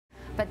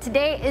but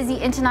today is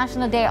the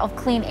International Day of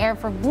Clean Air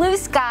for Blue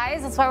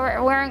Skies. That's why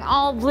we're wearing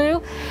all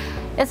blue.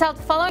 It's held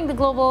following the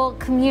global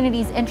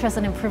community's interest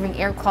in improving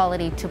air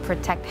quality to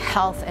protect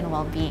health and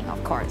well-being,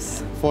 of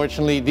course.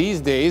 Fortunately, these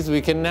days, we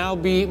can now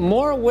be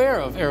more aware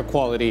of air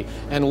quality.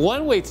 And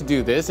one way to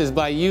do this is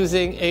by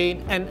using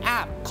an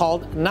app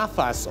called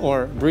Nafas,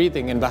 or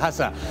breathing in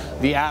Bahasa.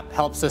 The app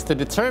helps us to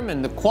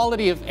determine the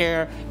quality of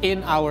air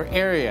in our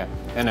area.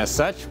 And as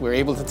such, we're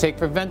able to take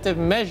preventive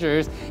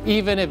measures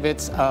even if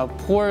it's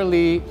poor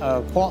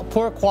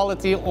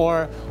quality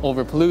or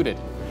overpolluted.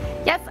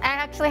 Yes, I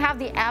actually have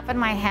the app in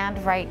my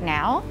hand right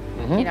now,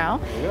 you know,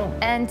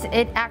 and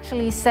it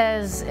actually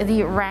says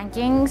the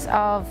rankings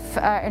of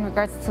in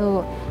regards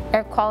to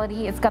air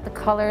quality. It's got the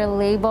color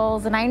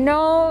labels, and I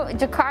know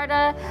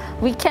Jakarta,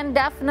 we can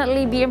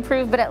definitely be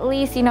improved, but at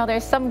least, you know,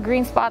 there's some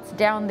green spots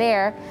down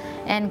there,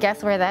 and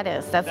guess where that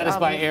is? That is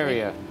by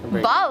area.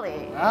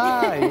 Bali.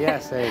 Ah,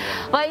 yes, there you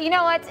go. But you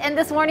know what? And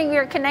this morning we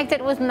are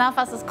connected with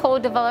Nafas's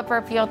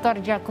co-developer Piotr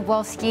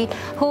Jakubowski,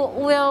 who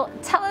will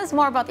tell us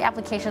more about the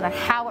application and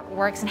how it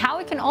works and how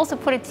we can also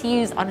put it to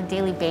use on a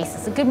daily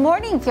basis. So good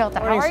morning, Piotr.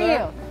 How are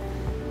you?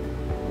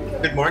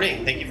 Good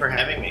morning. Thank you for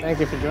having me.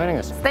 Thank you for joining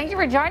us. Thank you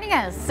for joining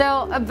us.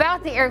 So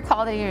about the air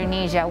quality in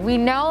Indonesia, we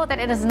know that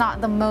it is not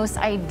the most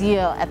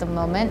ideal at the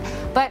moment,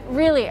 but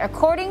really,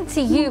 according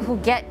to you who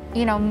get,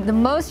 you know, the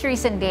most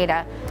recent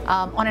data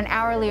on an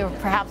hourly or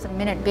perhaps a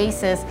minute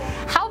basis,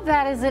 how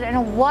bad is it,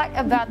 and what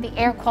about the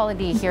air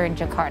quality here in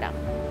Jakarta?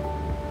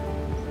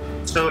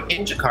 So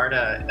in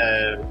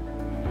Jakarta,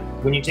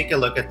 when you take a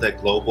look at the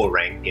global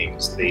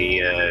rankings,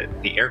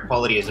 the air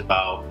quality is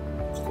about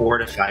 4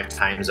 to 5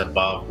 times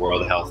above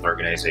World Health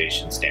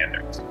Organization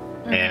standards.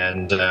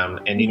 And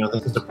you know,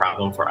 this is a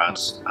problem for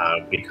us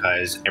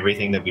because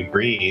everything that we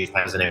breathe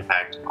has an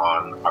impact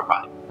on our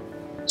body.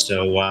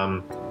 So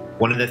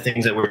one of the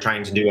things that we're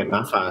trying to do at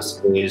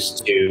Nafas is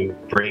to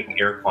bring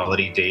air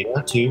quality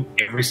data to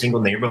every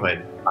single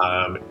neighborhood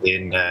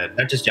in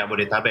not just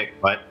Jabodetabek,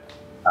 but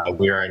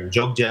we're in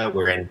Jogja,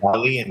 we're in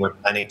Bali, and we're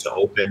planning to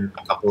open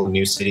a couple of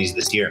new cities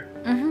this year.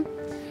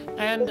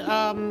 And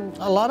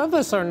a lot of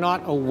us are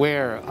not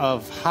aware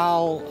of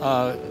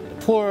how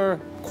poor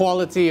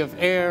quality of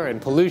air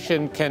and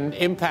pollution can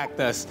impact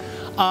us.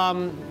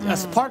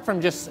 Apart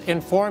from just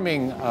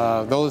informing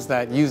those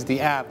that use the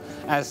app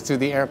as to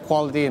the air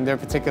quality in their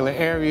particular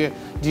area,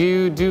 do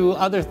you do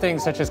other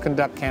things such as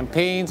conduct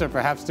campaigns or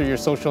perhaps through your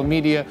social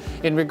media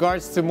in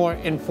regards to more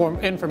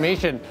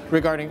information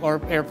regarding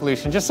air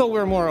pollution, just so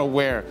we're more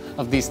aware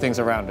of these things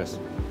around us?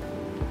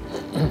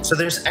 So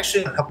there's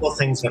actually a couple of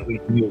things that we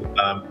do.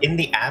 In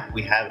the app,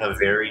 we have a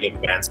very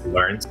advanced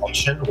learn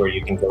section where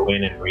you can go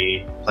in and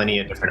read plenty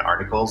of different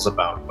articles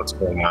about what's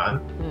going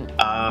on.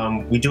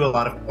 We do a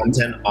lot of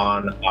content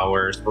on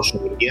our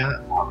social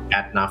media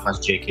at Nafas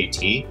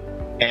JKT.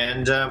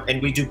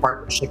 And we do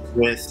partnerships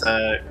with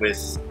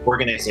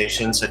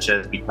organizations such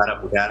as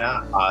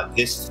Udara.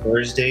 This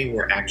Thursday,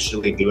 we're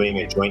actually doing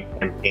a joint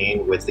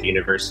campaign with the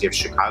University of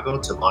Chicago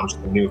to launch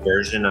the new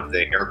version of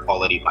the Air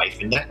Quality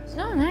Life Index.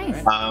 Oh,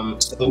 nice.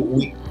 So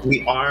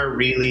we are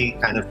really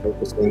kind of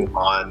focusing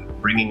on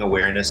bringing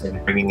awareness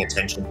and bringing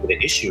attention to the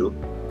issue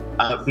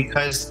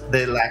because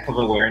the lack of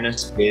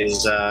awareness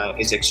is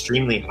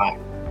extremely high.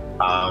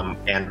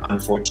 And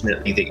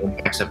unfortunately, the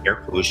impacts of air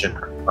pollution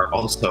are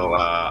also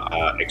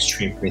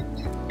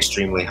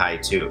extremely high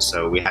too.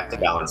 So we have to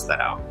balance that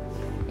out.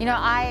 You know,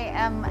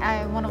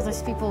 I'm one of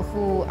those people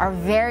who are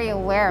very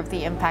aware of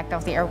the impact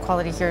of the air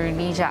quality here in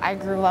Indonesia. I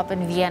grew up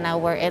in Vienna,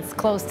 where it's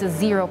close to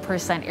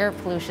 0% air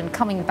pollution.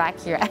 Coming back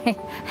here, I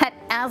had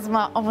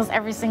asthma almost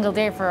every single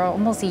day for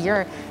almost a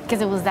year because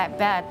it was that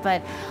bad.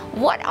 But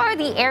what are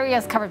the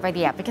areas covered by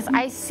the app? Because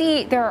I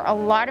see there are a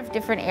lot of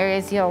different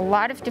areas, you know, a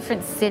lot of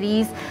different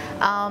cities.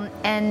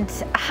 And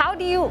how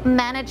do you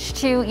manage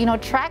to, you know,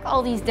 track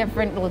all these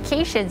different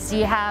locations? Do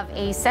you have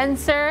a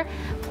sensor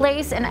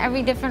placed in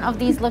every different of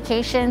these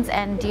locations?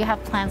 And do you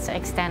have plans to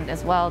extend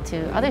as well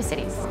to other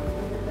cities?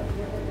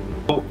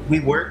 We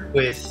work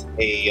with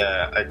a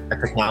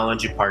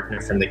technology partner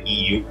from the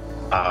EU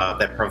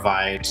that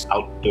provides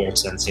outdoor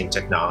sensing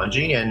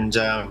technology, and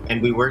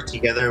we work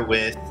together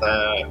with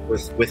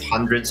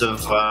hundreds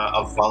of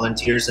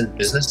volunteers and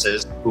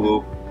businesses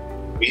who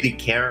really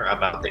care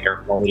about the air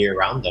quality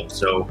around them.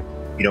 So,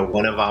 you know,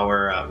 one of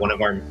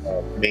our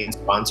main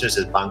sponsors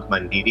is Bank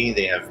Mandiri.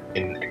 They have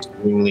been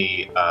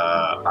extremely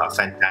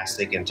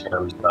fantastic in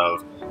terms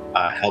of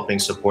helping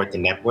support the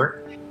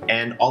network.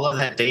 And all of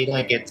that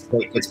data gets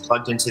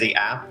plugged into the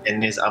app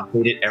and is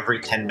updated every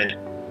 10 minutes.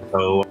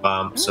 So,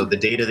 so the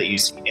data that you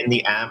see in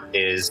the app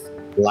is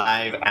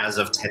live as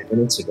of 10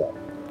 minutes ago.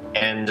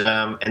 And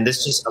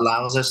this just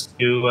allows us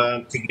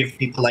to give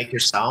people like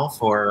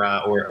yourself or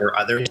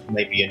others who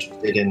might be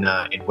interested in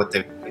what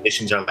the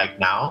conditions are like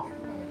now,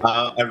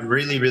 a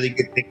really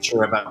good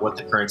picture about what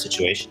the current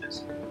situation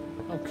is.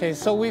 Okay,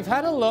 so we've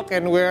had a look,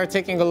 and we're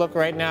taking a look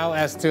right now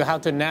as to how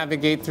to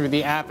navigate through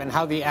the app and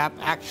how the app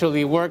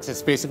actually works.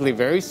 It's basically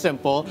very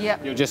simple.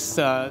 Yep. You just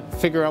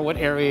figure out what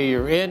area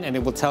you're in, and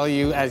it will tell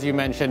you, as you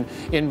mentioned,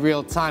 in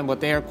real time what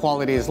the air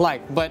quality is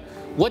like. But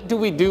what do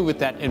we do with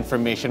that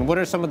information? What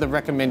are some of the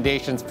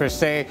recommendations per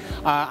se?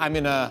 I'm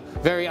in a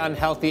very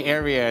unhealthy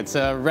area. It's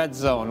a red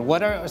zone.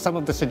 What are some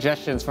of the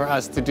suggestions for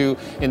us to do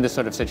in this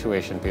sort of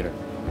situation, Peter?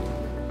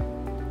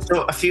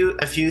 So a few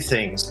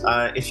things.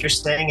 If you're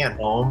staying at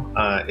home,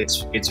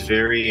 it's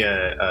very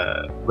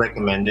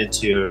recommended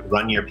to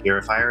run your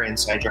purifier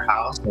inside your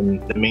house,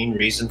 and the main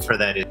reason for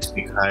that is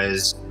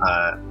because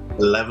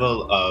the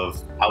level of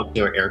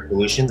outdoor air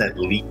pollution that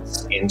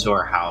leaks into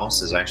our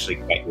house is actually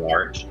quite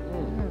large.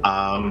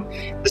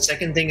 The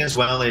second thing as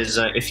well is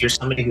if you're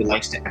somebody who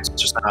likes to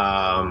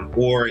exercise,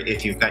 or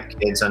if you've got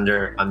kids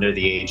under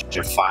the age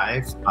of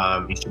 5,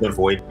 you should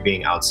avoid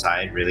being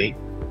outside, really.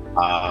 Two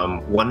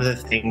of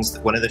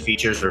the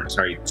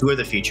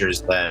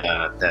features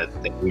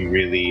that we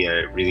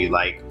really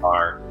like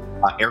are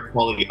air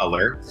quality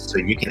alerts. So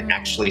you can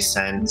actually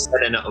set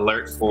an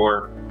alert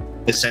for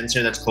the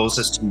sensor that's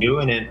closest to you,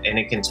 and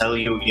it can tell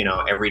you,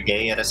 every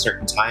day at a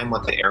certain time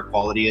what the air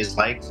quality is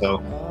like.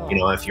 So,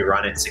 if you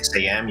run at 6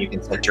 a.m., you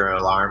can set your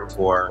alarm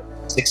for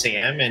 6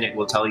 a.m. and it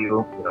will tell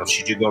you,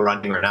 should you go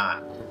running or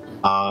not.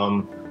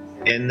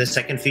 And the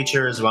second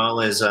feature as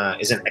well is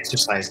an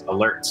exercise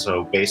alert.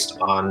 So based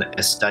on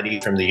a study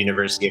from the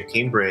University of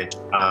Cambridge,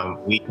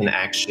 we can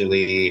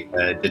actually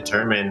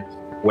determine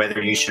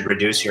whether you should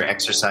reduce your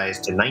exercise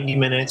to 90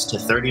 minutes, to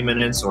 30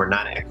 minutes, or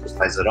not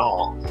exercise at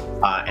all.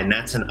 And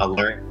that's an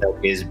alert that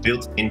is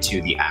built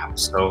into the app.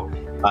 So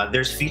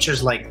there's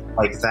features like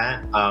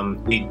that.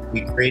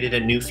 We created a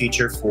new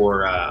feature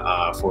for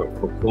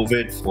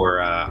COVID,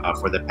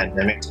 for the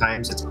pandemic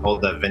times. It's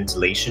called the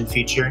ventilation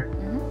feature.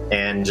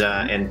 And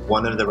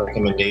one of the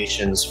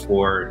recommendations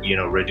for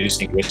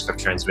reducing risk of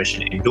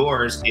transmission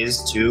indoors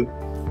is to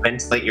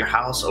ventilate your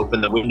house,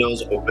 open the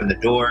windows, open the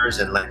doors,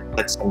 and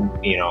let some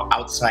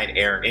outside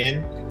air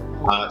in.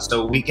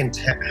 So we can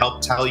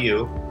help tell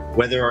you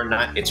whether or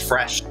not it's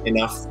fresh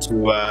enough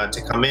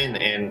to come in.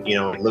 And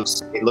it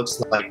looks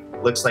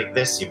like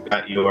this. You've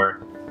got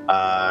your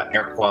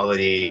air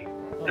quality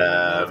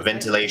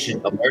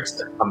ventilation alerts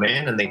that come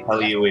in, and they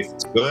tell you if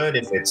it's good,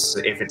 if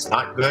it's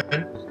not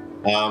good.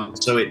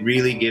 So it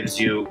really gives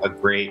you a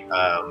great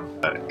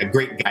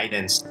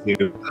guidance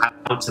to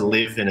how to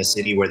live in a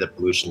city where the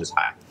pollution is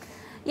high.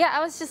 Yeah,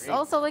 I was just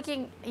also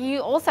looking, you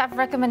also have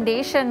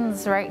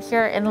recommendations right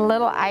here in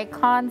little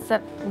icons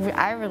that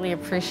I really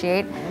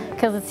appreciate,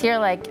 because it's here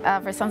like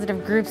for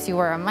sensitive groups you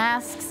wear a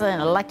mask,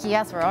 and lucky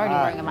us, we're already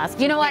wearing a mask.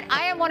 You know what,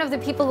 I am one of the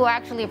people who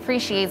actually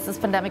appreciates this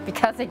pandemic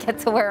because I get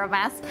to wear a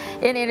mask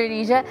in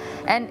Indonesia.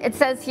 And it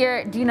says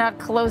here, do not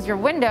close your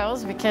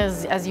windows,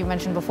 because as you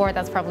mentioned before,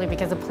 that's probably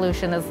because the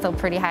pollution is still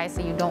pretty high, so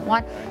you don't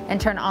want,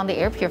 and turn on the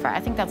air purifier. I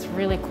think that's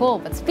really cool.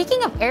 But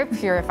speaking of air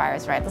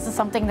purifiers, right, this is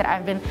something that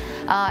I've been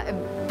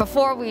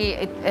before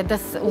we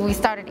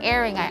started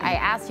airing, I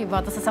asked you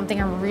about this. Is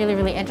something I'm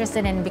really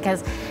interested in,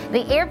 because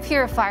the air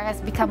purifier has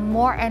become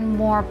more and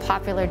more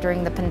popular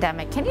during the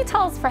pandemic. Can you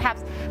tell us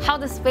perhaps how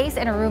the space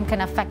in a room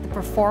can affect the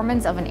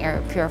performance of an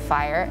air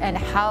purifier, and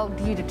how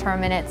do you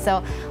determine it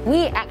so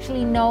we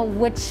actually know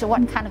what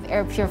kind of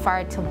air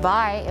purifier to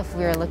buy if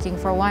we're looking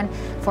for one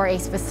for a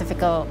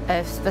specific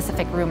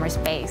room or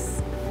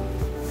space?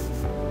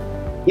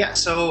 Yeah,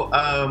 so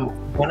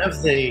one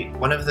of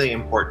the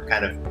important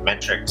kind of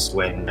metrics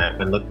when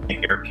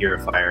looking at air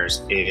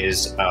purifiers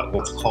is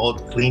what's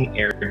called clean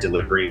air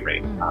delivery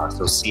rate,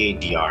 so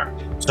CADR.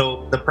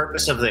 So the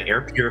purpose of the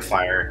air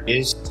purifier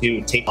is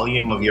to take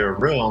volume of your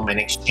room and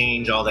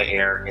exchange all the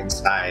air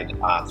inside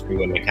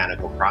through a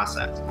mechanical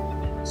process.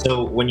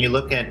 So when you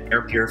look at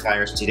air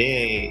purifiers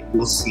today,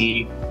 you'll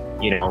see,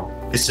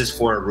 this is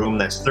for a room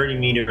that's 30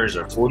 meters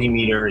or 40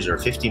 meters or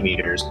 50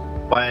 meters.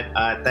 But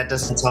that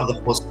doesn't tell the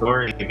whole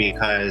story,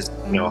 because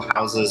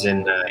houses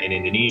in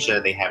Indonesia,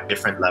 they have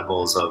different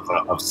levels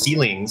of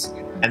ceilings,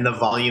 and the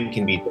volume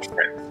can be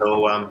different.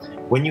 So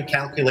when you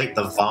calculate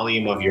the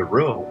volume of your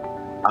room,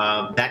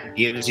 that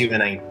gives you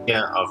an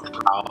idea of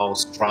how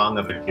strong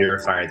of a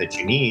purifier that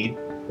you need.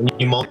 When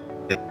you multiply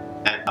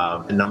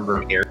the number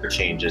of air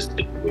changes that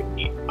you would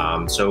need.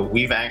 So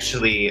we've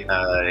actually,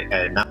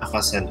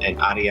 Nafas and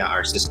Arya,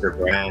 our sister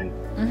brand,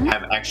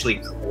 have actually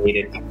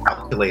created a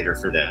calculator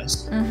for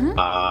this.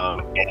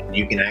 And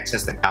you can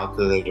access the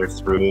calculator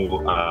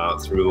through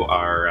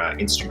our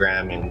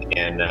Instagram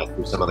and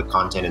through some of the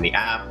content in the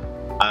app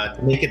to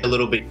make it a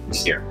little bit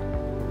easier.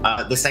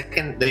 The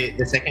second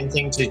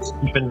thing to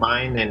keep in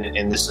mind,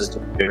 and this is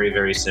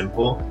very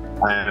simple,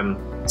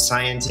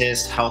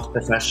 scientists, health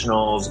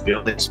professionals,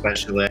 building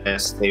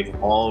specialists, they've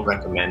all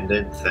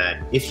recommended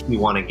that if you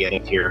want to get a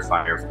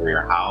purifier for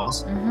your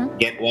house,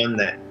 get one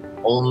that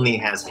only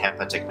has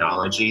HEPA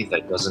technology,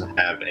 that doesn't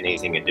have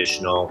anything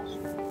additional,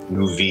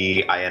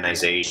 UV,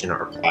 ionization,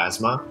 or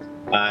plasma,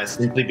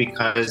 simply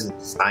because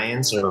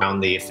science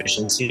around the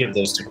efficiency of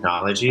those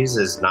technologies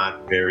is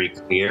not very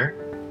clear.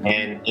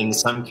 and in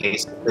some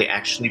cases, they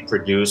actually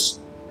produce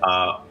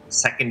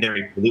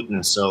secondary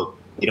pollutants, so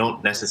they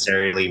don't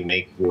necessarily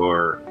make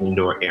your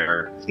indoor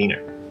air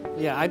cleaner.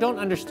 Yeah, I don't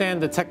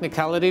understand the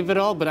technicality of it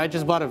all, but I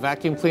just bought a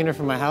vacuum cleaner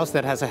for my house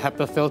that has a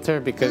HEPA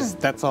filter because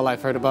that's all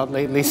I've heard about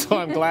lately. So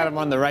I'm glad I'm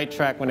on the right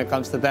track when it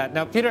comes to that.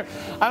 Now, Peter,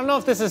 I don't know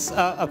if this is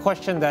a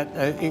question that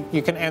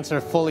you can answer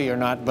fully or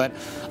not, but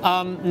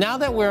now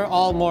that we're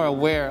all more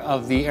aware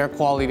of the air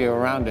quality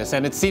around us,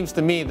 and it seems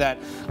to me that,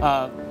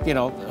 you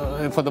know,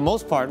 for the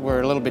most part,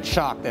 we're a little bit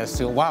shocked as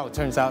to, wow, it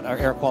turns out our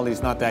air quality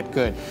is not that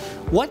good.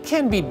 What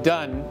can be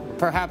done,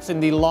 perhaps in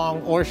the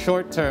long or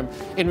short term,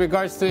 in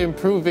regards to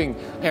improving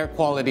air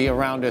quality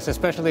around us,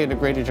 especially in the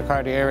greater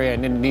Jakarta area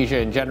and Indonesia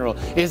in general?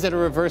 Is it a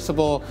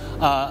reversible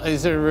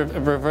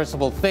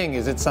thing?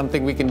 Is it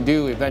something we can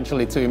do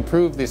eventually to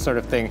improve this sort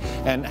of thing?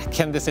 And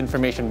can this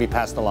information be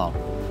passed along?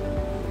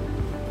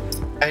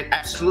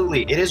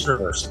 Absolutely, it is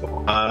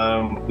reversible.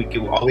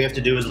 All we have to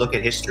do is look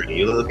at history.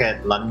 You look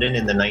at London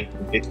in the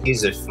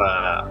 1950s.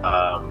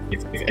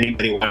 If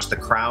anybody watched The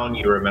Crown,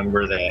 you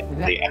remember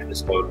the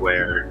episode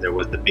where there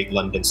was the big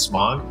London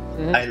smog.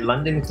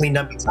 London cleaned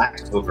up its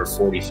act over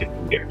 40, 50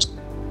 years.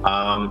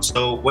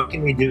 So what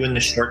can we do in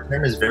the short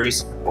term is very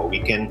simple.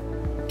 We can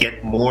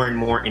get more and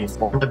more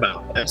informed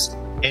about this,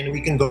 and we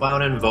can go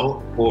out and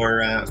vote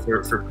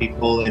for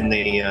people in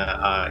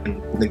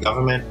the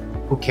government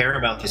who care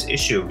about this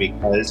issue,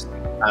 because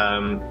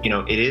you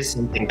know, it is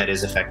something that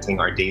is affecting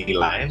our daily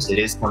lives. It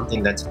is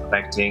something that's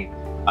affecting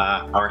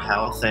our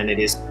health, and it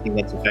is something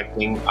that's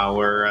affecting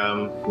our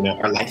you know,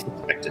 our life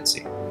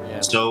expectancy. Yeah.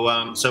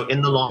 So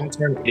in the long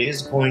term, it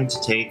is going to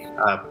take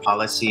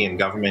policy and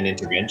government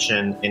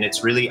intervention, and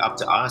it's really up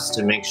to us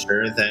to make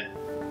sure that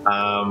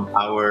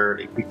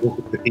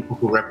the people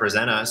who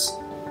represent us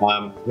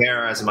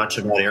care as much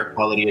about air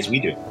quality as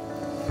we do.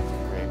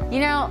 You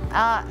know,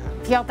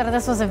 Piotr,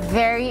 this was a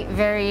very,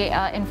 very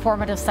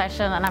informative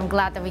session, and I'm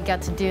glad that we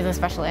got to do the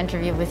special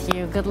interview with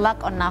you. Good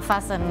luck on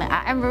Nafas, and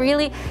I'm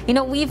really, you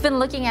know, we've been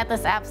looking at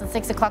this app since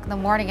 6 o'clock in the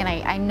morning, and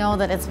I know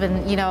that it's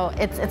been, you know,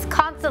 it's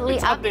constantly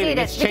updated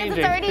it's because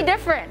it's already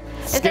different.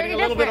 It's getting a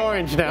little bit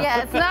orange now.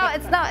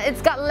 Yeah,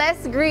 it's got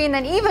less green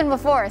than even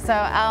before. So,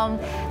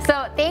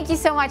 so thank you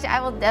so much.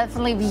 I will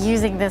definitely be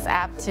using this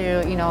app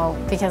to, you know,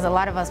 because a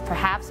lot of us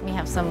perhaps may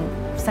have some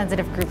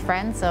sensitive group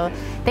friends. So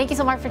thank you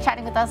so much for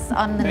chatting with us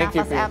on the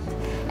Nafas app.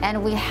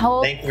 And we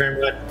hope Thank you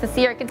very much. to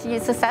see your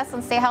continued success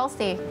and stay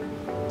healthy.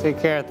 Take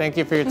care. Thank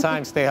you for your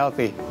time. Stay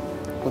healthy.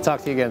 We'll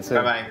talk to you again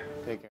soon. Bye-bye.